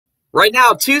Right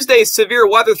now, Tuesday's severe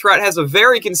weather threat has a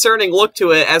very concerning look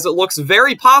to it, as it looks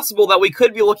very possible that we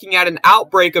could be looking at an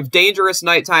outbreak of dangerous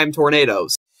nighttime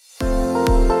tornadoes.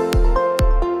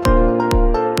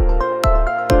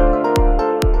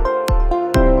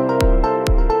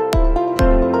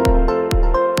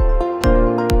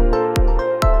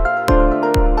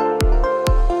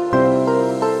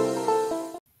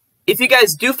 If you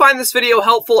guys do find this video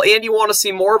helpful and you want to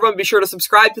see more of them, be sure to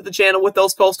subscribe to the channel with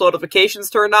those post notifications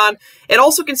turned on. And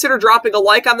also consider dropping a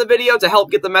like on the video to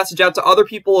help get the message out to other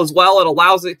people as well. It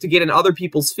allows it to get in other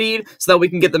people's feed so that we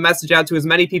can get the message out to as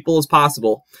many people as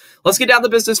possible. Let's get down to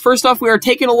business. First off, we are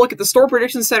taking a look at the Storm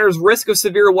Prediction Center's risk of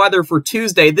severe weather for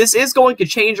Tuesday. This is going to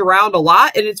change around a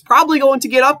lot, and it's probably going to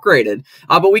get upgraded.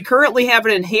 But we currently have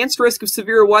an enhanced risk of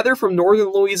severe weather from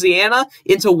northern Louisiana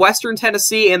into western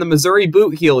Tennessee and the Missouri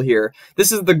boot heel here.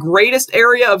 This is the greatest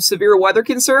area of severe weather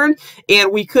concern,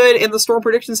 and we could, in the Storm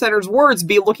Prediction Center's words,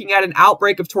 be looking at an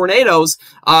outbreak of tornadoes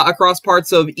across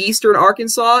parts of eastern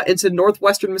Arkansas into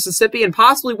northwestern Mississippi and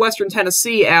possibly western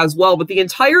Tennessee as well. But the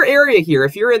entire area here,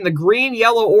 if you're in the green,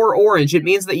 yellow, or orange, it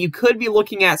means that you could be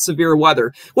looking at severe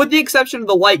weather. With the exception of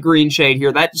the light green shade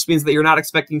here, that just means that you're not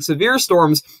expecting severe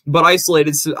storms, but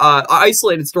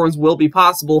isolated storms will be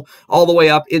possible all the way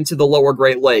up into the lower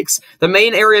Great Lakes. The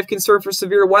main area of concern for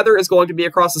severe weather is going to be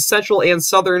across the central and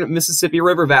southern Mississippi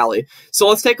River Valley. So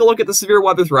let's take a look at the severe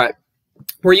weather threat.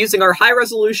 We're using our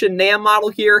high-resolution NAM model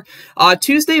here.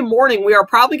 Tuesday morning, we are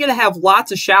probably going to have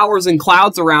lots of showers and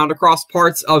clouds around across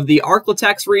parts of the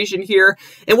Arklatex region here.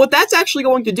 And what that's actually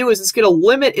going to do is it's going to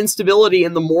limit instability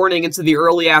in the morning into the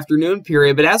early afternoon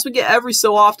period. But as we get every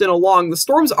so often along, the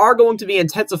storms are going to be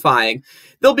intensifying.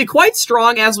 They'll be quite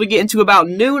strong as we get into about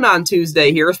noon on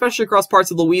Tuesday here, especially across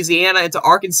parts of Louisiana into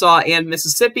Arkansas and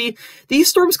Mississippi. These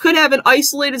storms could have an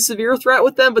isolated severe threat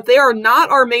with them, but they are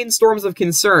not our main storms of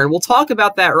concern. We'll talk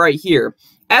about that right here.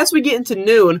 As we get into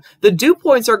noon, the dew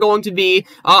points are going to be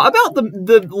about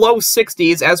the low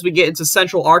 60s as we get into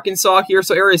central Arkansas here.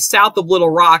 So areas south of Little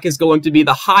Rock is going to be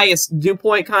the highest dew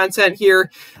point content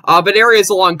here. But areas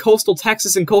along coastal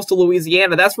Texas and coastal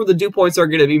Louisiana, that's where the dew points are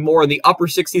going to be more in the upper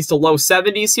 60s to low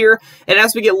 70s here. And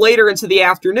as we get later into the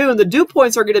afternoon, the dew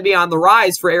points are going to be on the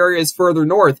rise for areas further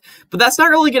north. But that's not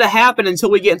really going to happen until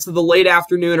we get into the late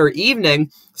afternoon or evening.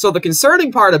 So the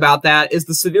concerning part about that is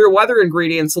the severe weather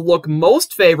ingredients look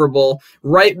most favorable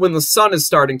right when the sun is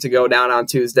starting to go down on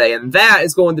Tuesday, and that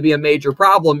is going to be a major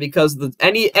problem because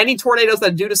any tornadoes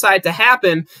that do decide to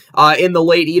happen in the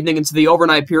late evening into the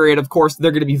overnight period, of course,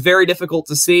 they're going to be very difficult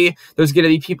to see. There's going to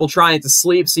be people trying to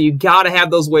sleep, so you got to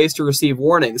have those ways to receive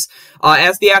warnings.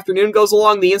 As the afternoon goes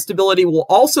along, the instability will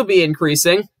also be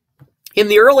increasing. In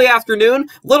the early afternoon,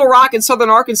 Little Rock and southern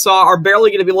Arkansas are barely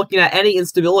going to be looking at any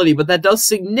instability, but that does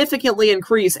significantly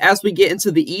increase as we get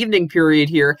into the evening period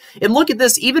here. And look at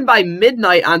this, even by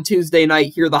midnight on Tuesday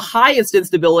night here, the highest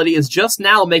instability is just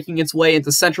now making its way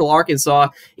into central Arkansas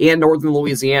and northern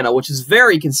Louisiana, which is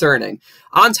very concerning.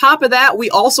 On top of that, we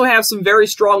also have some very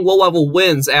strong low-level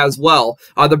winds as well.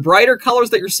 The brighter colors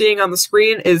that you're seeing on the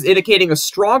screen is indicating a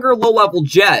stronger low-level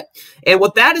jet. And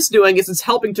what that is doing is it's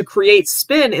helping to create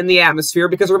spin in the atmosphere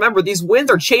because remember, these winds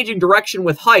are changing direction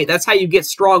with height. That's how you get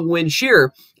strong wind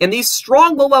shear. And these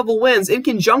strong low-level winds, in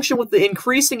conjunction with the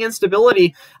increasing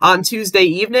instability on Tuesday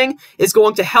evening, is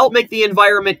going to help make the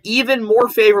environment even more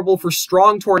favorable for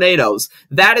strong tornadoes.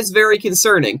 That is very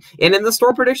concerning. And in the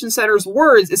Storm Prediction Center's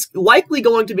words, it's likely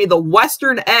going to be the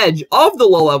western edge of the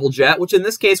low-level jet, which in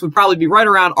this case would probably be right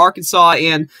around Arkansas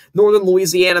and northern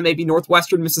Louisiana, maybe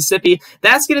northwestern Mississippi.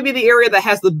 That's going to be the area that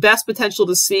has the best potential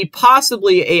to see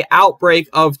possibly an outbreak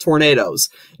of tornadoes.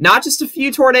 Not just a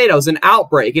few tornadoes, an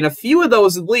outbreak. And a few of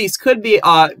those at least could be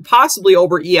possibly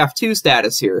over EF2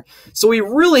 status here. So we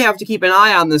really have to keep an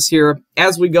eye on this here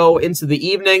as we go into the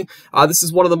evening. This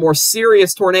is one of the more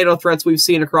serious tornado threats we've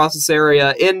seen across this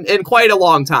area in quite a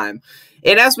long time.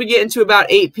 And as we get into about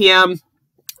 8 p.m.,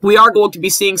 we are going to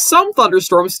be seeing some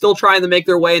thunderstorms still trying to make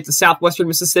their way into southwestern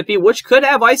Mississippi, which could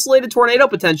have isolated tornado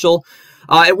potential.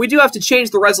 And we do have to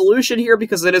change the resolution here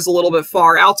because it is a little bit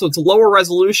far out, so it's lower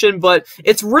resolution, but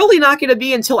it's really not going to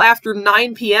be until after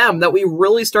 9 p.m. that we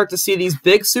really start to see these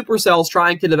big supercells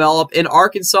trying to develop in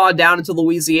Arkansas down into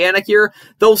Louisiana here.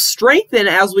 They'll strengthen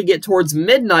as we get towards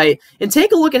midnight, and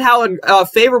take a look at how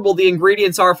favorable the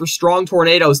ingredients are for strong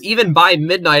tornadoes, even by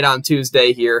midnight on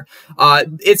Tuesday here.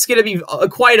 It's going to be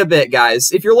quite a bit,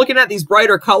 guys. If you're looking at these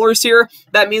brighter colors here,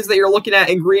 that means that you're looking at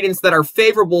ingredients that are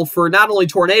favorable for not only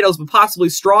tornadoes, but possibly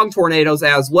strong tornadoes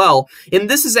as well. And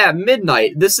this is at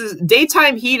midnight. This is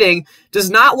daytime heating does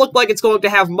not look like it's going to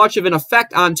have much of an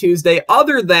effect on Tuesday,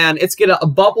 other than it's going to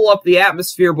bubble up the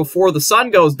atmosphere before the sun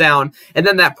goes down, and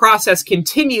then that process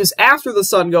continues after the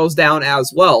sun goes down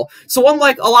as well. So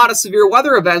unlike a lot of severe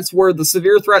weather events where the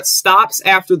severe threat stops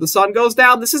after the sun goes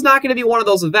down, this is not going to be one of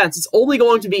those events. It's only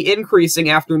going to be increasing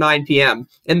after 9 p.m.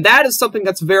 And that is something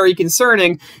that's very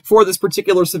concerning for this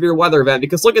particular severe weather event,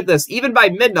 because look at this, even by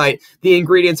midnight, the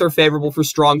ingredients are favorable for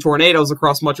strong tornadoes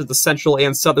across much of the central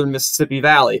and southern Mississippi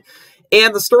Valley.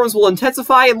 And the storms will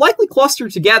intensify and likely cluster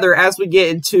together as we get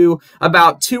into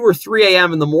about 2 or 3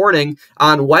 a.m. in the morning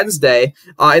on Wednesday.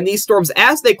 And these storms,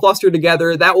 as they cluster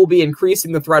together, that will be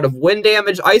increasing the threat of wind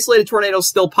damage. Isolated tornadoes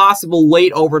still possible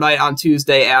late overnight on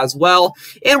Tuesday as well.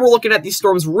 And we're looking at these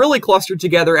storms really clustered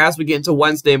together as we get into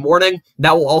Wednesday morning.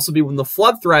 That will also be when the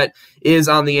flood threat is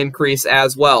on the increase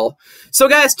as well. So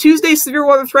guys, Tuesday's severe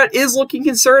weather threat is looking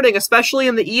concerning, especially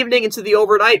in the evening into the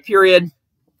overnight period.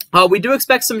 We do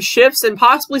expect some shifts and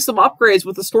possibly some upgrades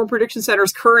with the Storm Prediction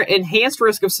Center's current enhanced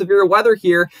risk of severe weather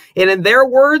here. And in their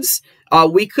words,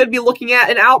 we could be looking at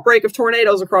an outbreak of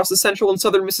tornadoes across the central and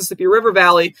southern Mississippi River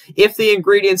Valley if the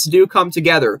ingredients do come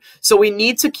together. So we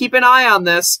need to keep an eye on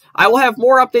this. I will have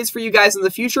more updates for you guys in the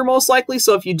future, most likely.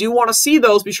 So if you do want to see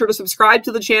those, be sure to subscribe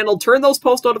to the channel, turn those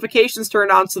post notifications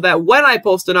turned on so that when I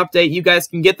post an update, you guys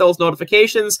can get those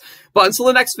notifications. But until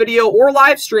the next video or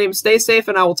live stream, stay safe,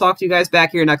 and I will talk to you guys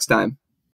back here next time.